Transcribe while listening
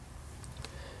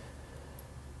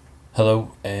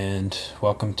Hello and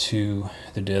welcome to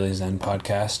the Daily Zen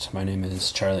podcast. My name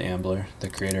is Charlie Ambler, the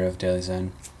creator of Daily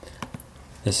Zen.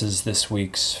 This is this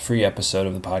week's free episode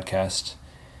of the podcast.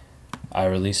 I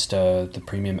released the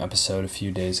premium episode a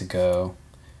few days ago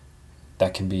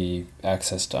that can be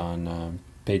accessed on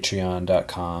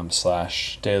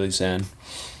patreon.com/dailyzen.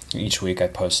 Each week I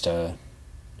post a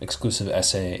exclusive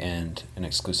essay and an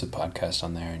exclusive podcast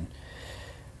on there, and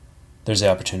there's the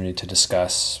opportunity to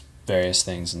discuss various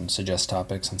things and suggest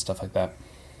topics and stuff like that.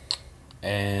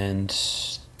 And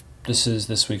this is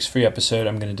this week's free episode.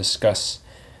 I'm going to discuss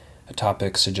a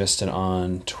topic suggested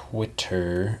on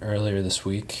Twitter earlier this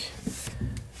week.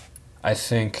 I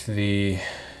think the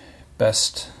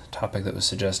best topic that was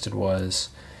suggested was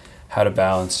how to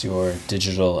balance your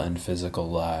digital and physical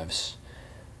lives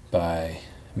by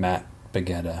Matt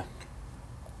Begetta.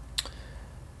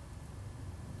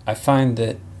 I find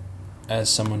that as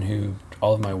someone who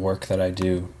all of my work that I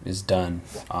do is done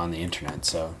on the internet,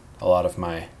 so a lot of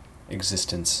my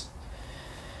existence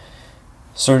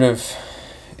sort of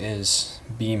is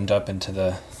beamed up into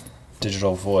the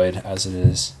digital void as it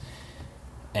is.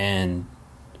 And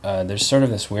there's sort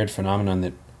of this weird phenomenon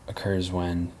that occurs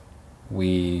when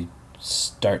we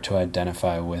start to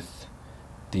identify with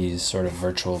these sort of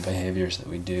virtual behaviors that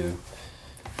we do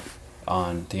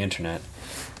on the internet.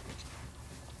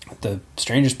 The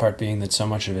strangest part being that so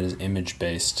much of it is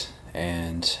image-based,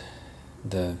 and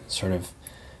the sort of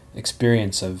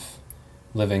experience of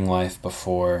living life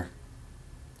before,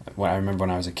 I remember when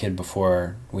I was a kid,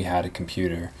 before we had a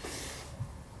computer,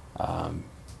 I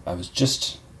was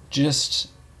just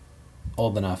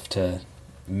old enough to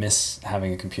miss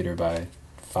having a computer by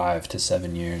 5 to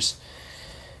 7 years.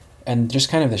 And just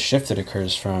kind of the shift that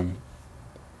occurs from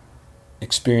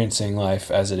experiencing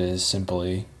life as it is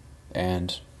simply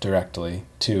and directly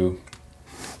to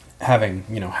having,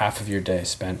 half of your day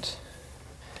spent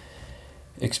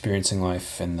experiencing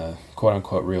life in the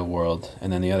quote-unquote real world,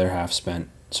 and then the other half spent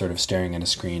sort of staring at a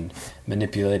screen,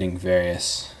 manipulating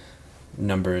various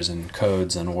numbers and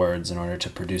codes and words in order to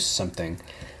produce something.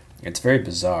 It's very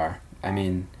bizarre. I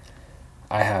mean,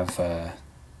 I have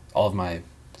all of my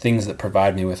things that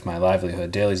provide me with my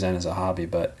livelihood. Daily Zen is a hobby,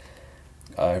 but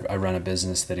I run a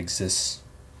business that exists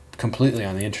completely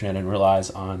on the internet and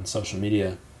relies on social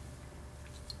media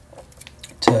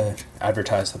to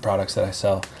advertise the products that I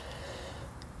sell.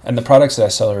 And the products that I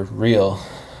sell are real,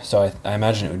 so I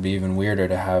imagine it would be even weirder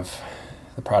to have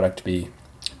the product be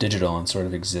digital and sort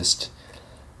of exist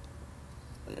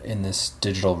in this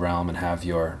digital realm and have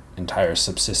your entire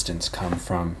subsistence come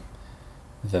from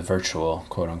the virtual,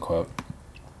 quote unquote.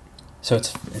 So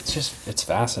it's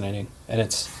fascinating, and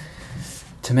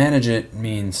to manage it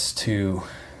means to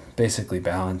basically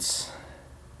balance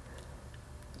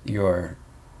your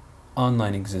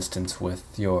online existence with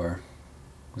your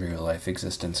real life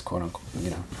existence, quote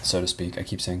unquote, so to speak. I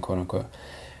keep saying quote unquote.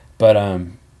 But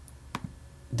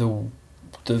the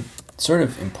sort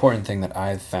of important thing that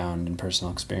I've found in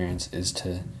personal experience is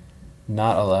to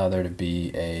not allow there to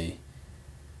be a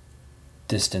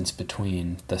distance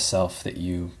between the self that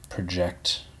you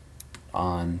project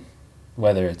on,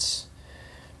 whether it's,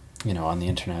 on the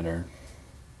internet or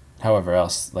however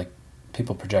else. Like,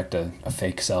 people project a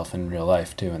fake self in real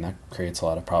life too, and that creates a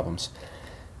lot of problems.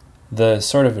 The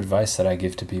sort of advice that I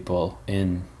give to people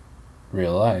in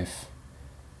real life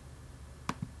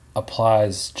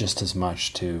applies just as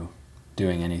much to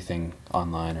doing anything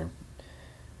online or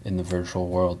in the virtual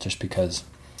world, just because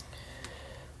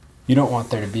you don't want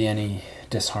there to be any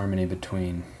disharmony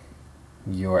between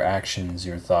your actions,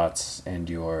 your thoughts, and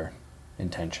your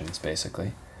intentions,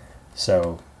 basically.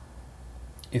 So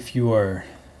if you are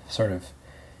sort of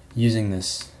using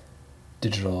this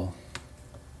digital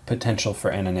potential for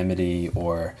anonymity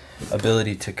or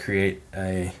ability to create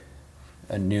a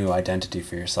new identity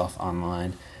for yourself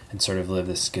online and sort of live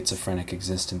this schizophrenic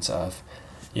existence of,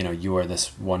 you are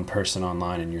this one person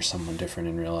online and you're someone different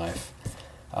in real life,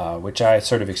 which I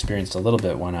sort of experienced a little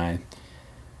bit when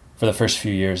for the first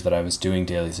few years that I was doing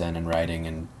Daily Zen and writing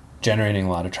and generating a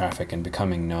lot of traffic and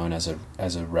becoming known as a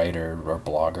writer or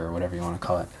blogger or whatever you want to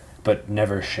call it, but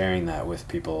never sharing that with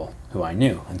people who I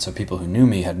knew. And so people who knew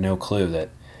me had no clue that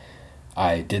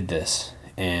I did this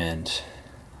and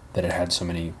that it had so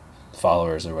many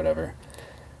followers or whatever.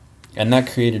 And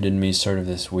that created in me sort of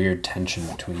this weird tension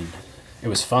between, it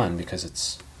was fun because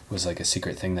it was like a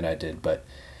secret thing that I did, but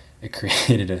it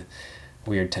created a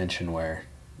weird tension where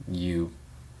you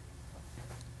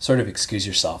sort of excuse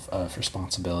yourself of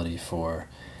responsibility for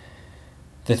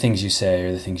the things you say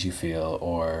or the things you feel,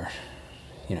 or,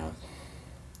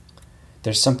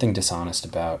 there's something dishonest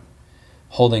about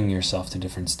holding yourself to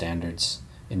different standards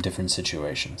in different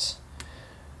situations.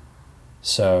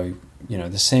 So,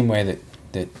 the same way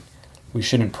that we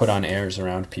shouldn't put on airs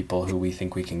around people who we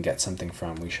think we can get something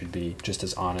from. We should be just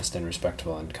as honest and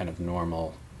respectful and kind of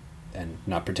normal and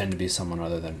not pretend to be someone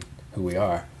other than who we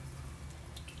are.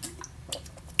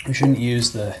 We shouldn't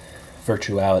use the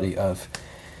virtuality of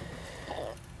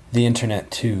the internet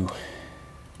to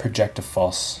project a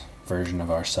false version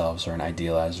of ourselves or an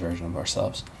idealized version of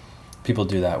ourselves. People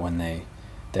do that when they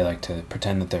like to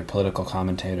pretend that they're political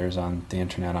commentators on the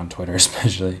internet, on Twitter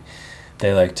especially.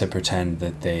 They like to pretend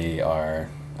that they are,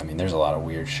 there's a lot of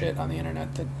weird shit on the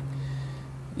internet that,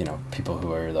 people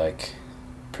who are like,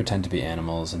 pretend to be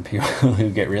animals, and people who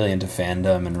get really into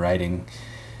fandom and writing,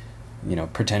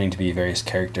 pretending to be various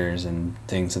characters and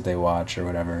things that they watch or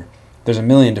whatever. There's a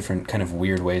million different kind of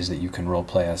weird ways that you can role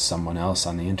play as someone else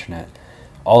on the internet,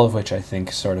 all of which I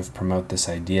think sort of promote this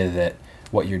idea that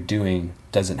what you're doing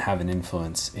doesn't have an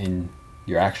influence in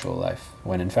your actual life,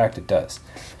 when in fact it does.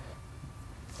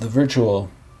 The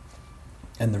virtual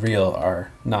and the real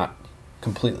are not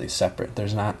completely separate.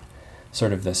 There's not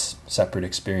sort of this separate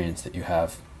experience that you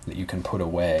have that you can put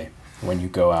away when you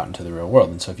go out into the real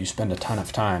world. And so if you spend a ton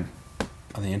of time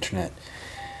on the internet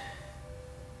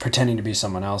pretending to be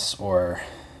someone else or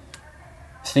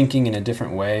thinking in a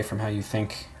different way from how you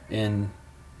think in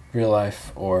real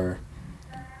life, or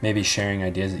maybe sharing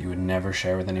ideas that you would never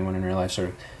share with anyone in real life, sort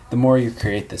of the more you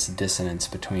create this dissonance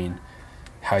between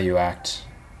how you act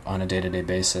on a day-to-day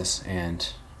basis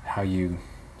and how you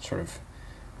sort of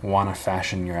want to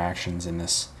fashion your actions in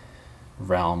this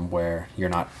realm where you're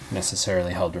not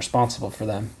necessarily held responsible for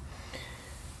them,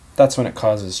 that's when it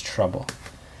causes trouble.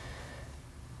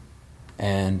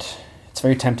 And it's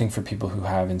very tempting for people who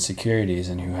have insecurities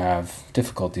and who have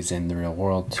difficulties in the real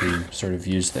world to sort of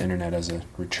use the internet as a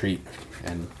retreat.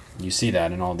 And you see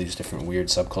that in all these different weird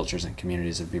subcultures and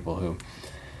communities of people who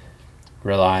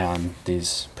rely on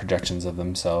these projections of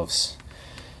themselves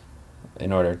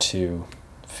in order to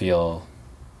feel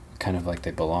kind of like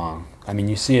they belong.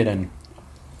 You see it in...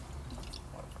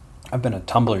 I've been a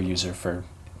Tumblr user for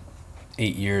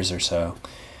 8 years or so.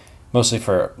 Mostly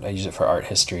I use it for art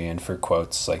history and for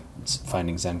quotes, like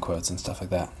finding Zen quotes and stuff like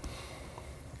that.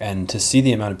 And to see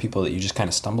the amount of people that you just kind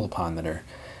of stumble upon that are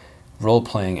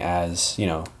role-playing as,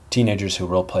 teenagers who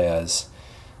role-play as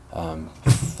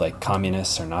like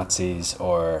communists or Nazis,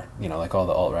 or like all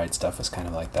the alt-right stuff is kind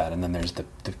of like that. And then there's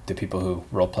the people who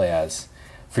role-play as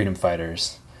freedom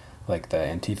fighters, like the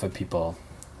Antifa people.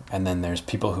 And then there's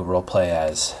people who role-play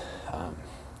as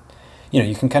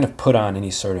you can kind of put on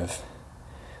any sort of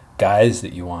guise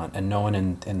that you want, and no one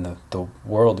in the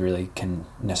world really can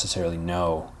necessarily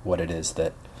know what it is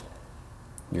that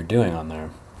you're doing on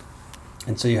there.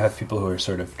 And so you have people who are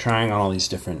sort of trying on all these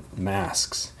different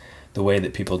masks, the way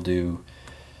that people do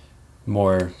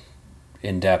more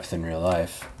in depth in real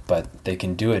life, but they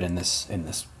can do it in this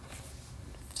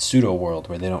pseudo world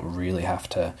where they don't really have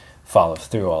to follow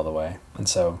through all the way. And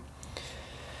so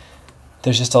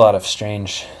there's just a lot of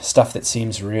strange stuff that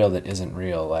seems real that isn't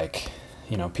real, like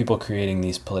people creating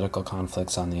these political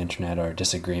conflicts on the internet, or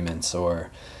disagreements, or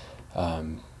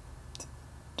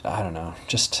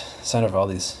just sort of all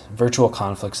these virtual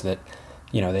conflicts that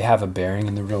they have a bearing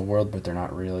in the real world, but they're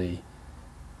not really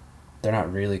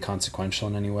consequential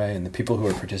in any way, and the people who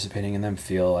are participating in them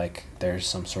feel like there's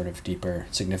some sort of deeper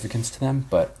significance to them,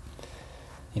 but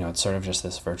it's sort of just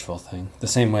this virtual thing. The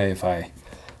same way if I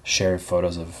share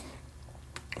photos of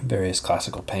various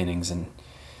classical paintings and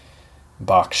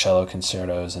Bach cello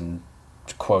concertos and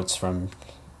quotes from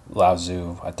Lao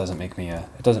Tzu, it doesn't make me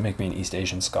an East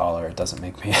Asian scholar, it doesn't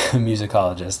make me a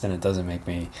musicologist, and it doesn't make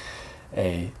me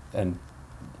an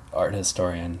art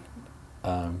historian.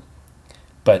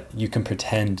 But you can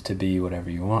pretend to be whatever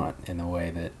you want in a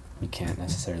way that you can't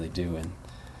necessarily do in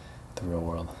the real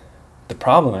world. The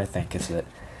problem, I think, is that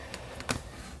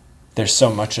there's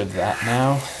so much of that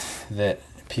now that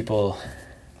people,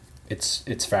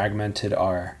 it's fragmented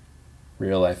our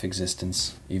real life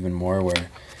existence even more, where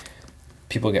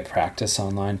people get practice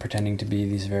online pretending to be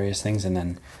these various things, and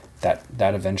then that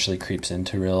eventually creeps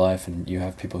into real life, and you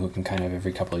have people who can kind of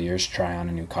every couple of years try on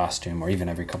a new costume, or even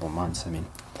every couple of months.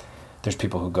 There's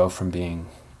people who go from being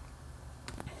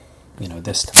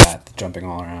this to that, jumping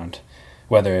all around,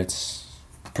 whether it's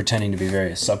pretending to be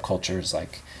various subcultures,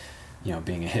 like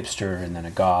being a hipster and then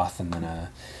a goth and then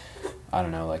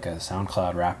like a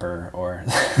SoundCloud rapper, or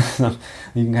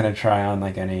you can kind of try on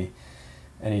like any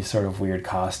sort of weird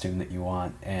costume that you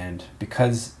want. And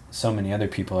because so many other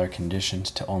people are conditioned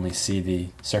to only see the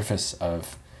surface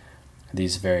of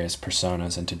these various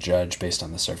personas and to judge based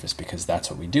on the surface, because that's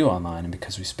what we do online, and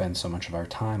because we spend so much of our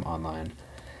time online,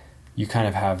 you kind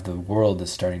of have the world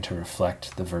is starting to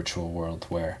reflect the virtual world,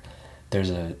 where there's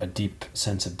a deep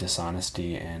sense of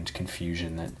dishonesty and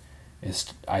confusion that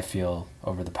is, I feel,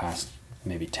 over the past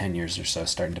maybe 10 years or so,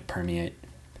 starting to permeate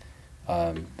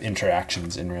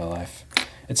interactions in real life.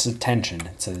 It's a tension,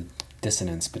 it's a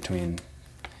dissonance between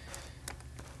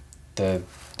there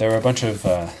were a bunch of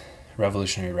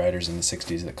revolutionary writers in the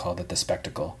 60s that called it the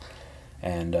spectacle.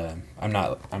 And I'm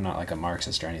not like a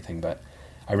Marxist or anything, but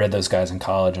I read those guys in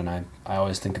college, and I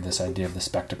always think of this idea of the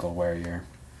spectacle, where you're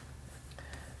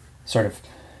sort of,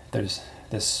 there's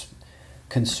this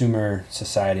consumer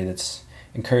society that's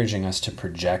encouraging us to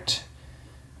project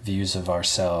views of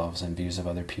ourselves and views of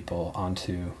other people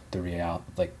onto the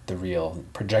real,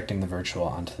 projecting the virtual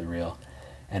onto the real.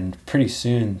 And pretty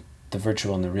soon the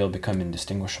virtual and the real become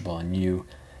indistinguishable, and you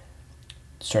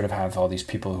sort of have all these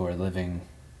people who are living,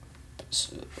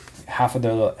 half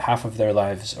of their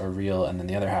lives are real, and then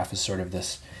the other half is sort of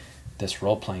this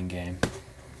role-playing game.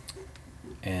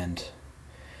 And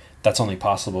that's only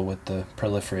possible with the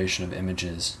proliferation of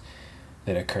images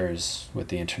that occurs with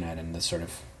the internet, and the sort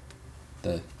of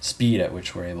the speed at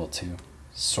which we're able to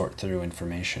sort through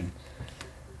information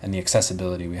and the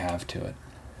accessibility we have to it.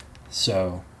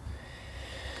 So,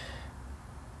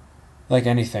 like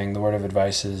anything, the word of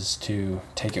advice is to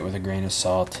take it with a grain of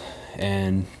salt,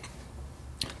 and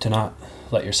to not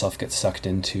let yourself get sucked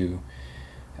into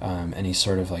any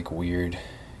sort of like weird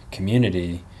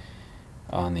community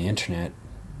on the internet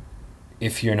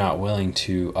if you're not willing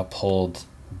to uphold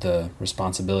the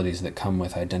responsibilities that come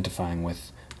with identifying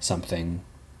with something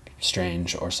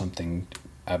strange or something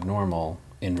abnormal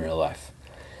in real life.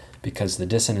 Because the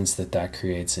dissonance that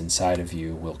creates inside of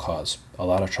you will cause a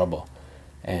lot of trouble.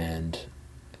 And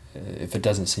if it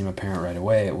doesn't seem apparent right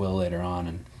away, it will later on.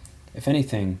 And if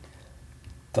anything,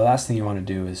 the last thing you want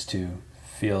to do is to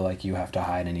feel like you have to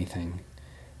hide anything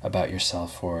about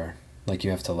yourself, or like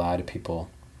you have to lie to people,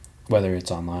 whether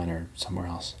it's online or somewhere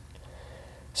else.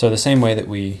 So the same way that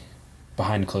we,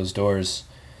 behind closed doors,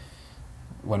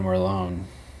 when we're alone,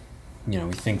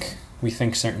 we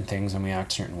think certain things and we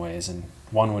act certain ways, and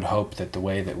one would hope that the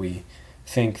way that we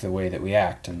think, the way that we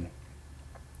act, and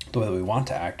the way that we want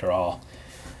to act are all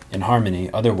in harmony.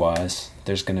 Otherwise,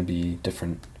 there's going to be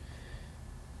different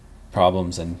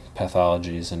problems and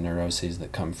pathologies and neuroses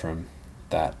that come from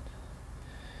that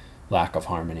lack of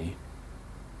harmony.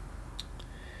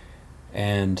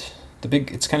 And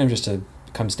it's kind of just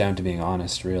comes down to being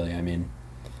honest, really. I mean,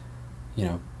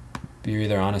 you're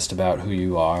either honest about who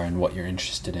you are and what you're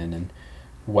interested in and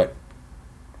what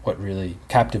really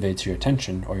captivates your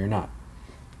attention, or you're not.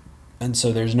 And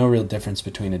so there's no real difference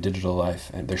between a digital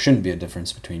life, and there shouldn't be a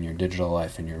difference between your digital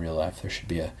life and your real life. There should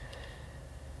be a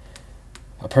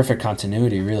perfect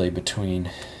continuity, really, between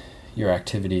your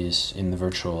activities in the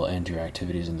virtual and your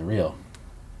activities in the real.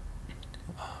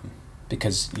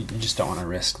 Because you just don't want to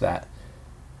risk that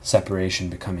separation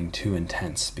becoming too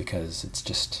intense, because it's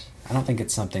just, I don't think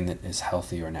it's something that is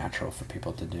healthy or natural for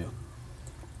people to do.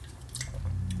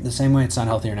 The same way it's not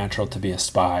healthy or natural to be a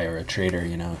spy or a traitor,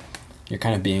 You're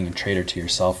kind of being a traitor to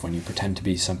yourself when you pretend to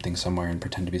be something somewhere and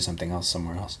pretend to be something else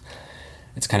somewhere else.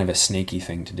 It's kind of a snaky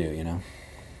thing to do,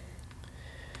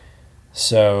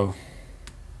 So,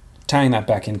 tying that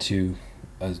back into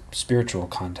a spiritual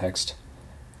context,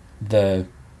 the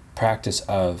practice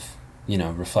of,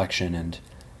 reflection and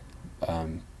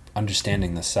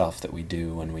understanding the self that we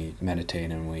do when we meditate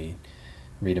and we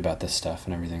read about this stuff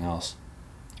and everything else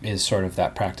is sort of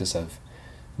that practice of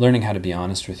learning how to be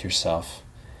honest with yourself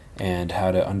and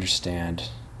how to understand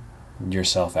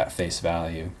yourself at face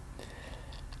value.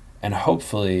 And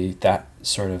hopefully that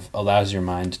sort of allows your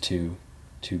mind to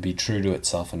be true to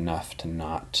itself enough to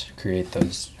not create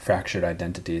those fractured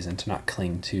identities and to not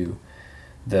cling to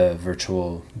the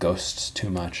virtual ghosts too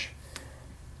much.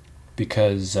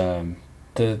 Because worrying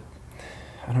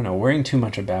too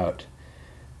much about,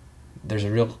 there's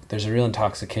a real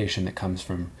intoxication that comes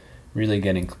from really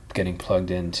getting plugged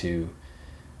into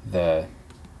the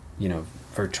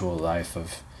virtual life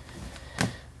of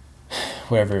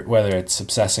whether it's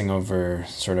obsessing over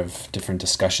sort of different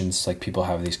discussions, like people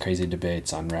have these crazy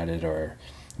debates on Reddit or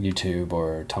YouTube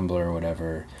or Tumblr or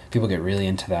whatever. People get really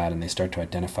into that, and they start to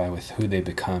identify with who they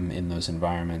become in those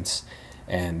environments,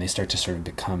 and they start to sort of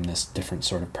become this different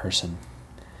sort of person.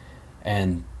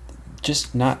 And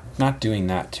just not doing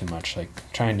that too much,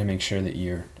 like trying to make sure that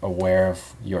you're aware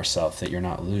of yourself, that you're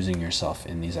not losing yourself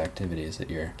in these activities, that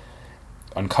you're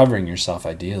uncovering yourself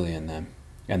ideally in them,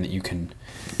 and that you can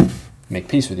make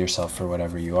peace with yourself for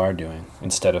whatever you are doing,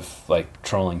 instead of like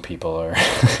trolling people or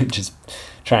just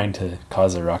trying to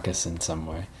cause a ruckus in some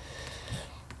way.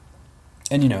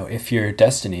 And, if your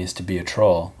destiny is to be a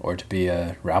troll or to be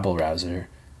a rabble rouser,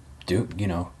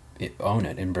 own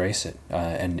it, embrace it.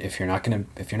 And if you're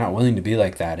not willing to be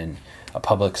like that in a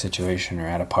public situation or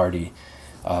at a party,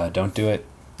 don't do it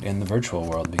in the virtual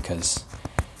world, because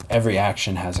every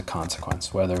action has a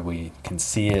consequence, whether we can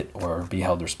see it or be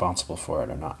held responsible for it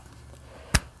or not.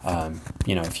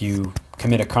 If you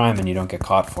commit a crime and you don't get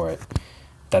caught for it,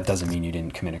 that doesn't mean you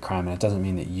didn't commit a crime, and it doesn't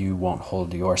mean that you won't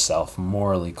hold yourself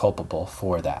morally culpable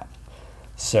for that.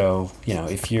 So,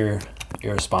 if you're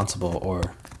irresponsible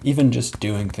or even just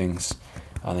doing things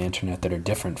on the internet that are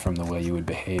different from the way you would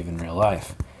behave in real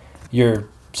life, your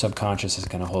subconscious is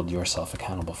going to hold yourself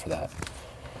accountable for that.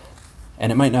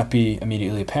 And it might not be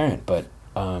immediately apparent, but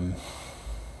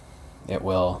it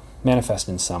will manifest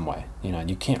in some way.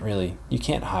 You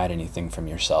can't hide anything from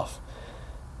yourself.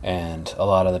 And a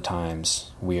lot of the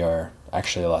times we are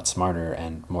actually a lot smarter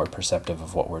and more perceptive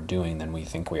of what we're doing than we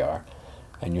think we are.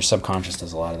 And your subconscious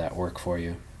does a lot of that work for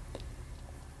you.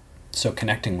 So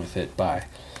connecting with it by,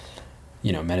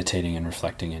 meditating and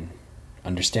reflecting and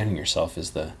understanding yourself is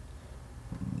the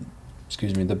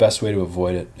best way to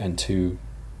avoid it and to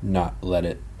not let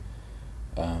it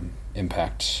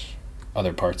impact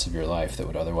other parts of your life that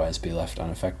would otherwise be left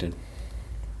unaffected.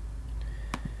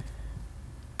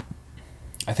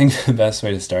 I think the best way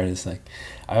to start is I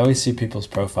always see people's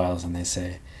profiles and they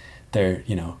say they're,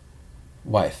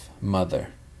 wife, mother,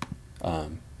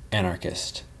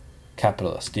 anarchist,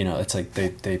 capitalist. It's like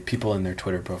they people in their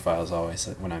Twitter profiles always,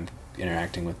 when I'm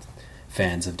interacting with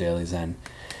fans of Daily Zen,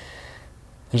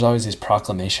 there's always these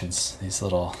proclamations, these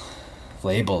little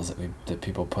labels that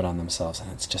people put on themselves,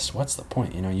 and it's just, what's the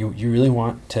point? You really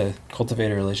want to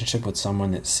cultivate a relationship with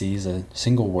someone that sees a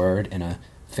single word in a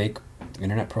fake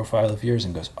internet profile of yours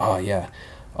and goes, oh yeah,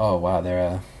 oh wow,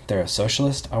 they're a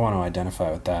socialist, I want to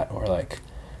identify with that, or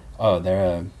oh,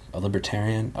 they're a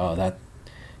libertarian, oh that,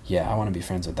 yeah, I want to be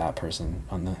friends with that person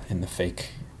in the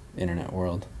fake internet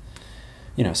world.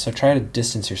 So try to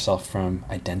distance yourself from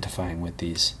identifying with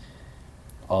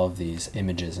all of these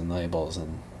images and labels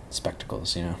and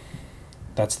spectacles.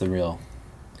 That's the rub,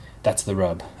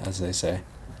 as they say.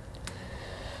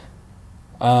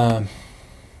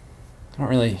 I don't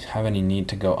really have any need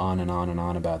to go on and on and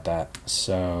on about that,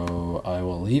 so I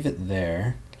will leave it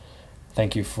there.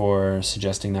 Thank you for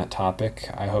suggesting that topic.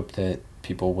 I hope that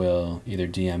people will either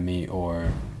DM me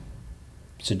or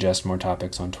suggest more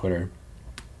topics on Twitter.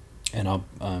 And I'll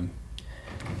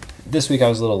this week I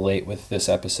was a little late with this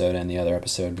episode and the other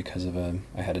episode because of I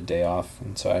had a day off,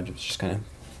 and so I just kind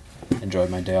of enjoyed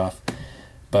my day off.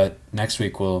 But next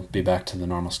week we'll be back to the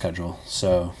normal schedule.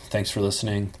 So thanks for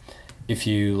listening. If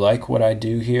you like what I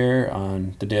do here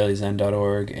on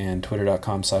thedailyzen.org and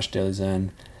twitter.com/dailyzen,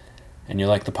 and you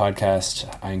like the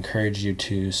podcast, I encourage you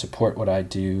to support what I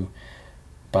do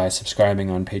by subscribing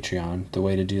on Patreon. The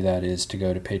way to do that is to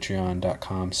go to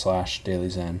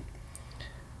patreon.com/dailyzen.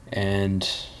 And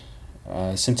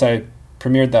since I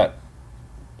premiered that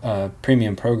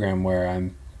premium program where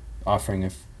I'm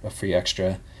offering a free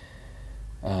extra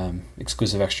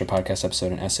exclusive extra podcast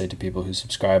episode and essay to people who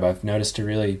subscribe, I've noticed a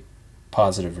really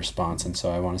positive response, and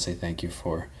so I want to say thank you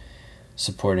for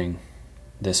supporting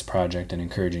this project and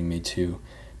encouraging me to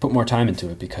put more time into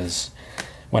it, because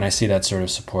when I see that sort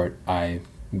of support, I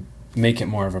make it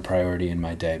more of a priority in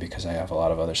my day, because I have a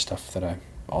lot of other stuff that I'm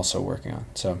also working on.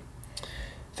 So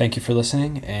thank you for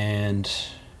listening, and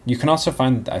you can also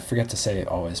find, I forget to say it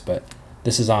always, but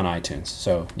this is on iTunes,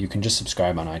 so you can just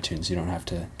subscribe on iTunes. You don't have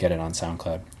to get it on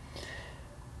SoundCloud.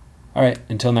 All right,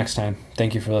 until next time,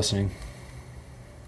 thank you for listening.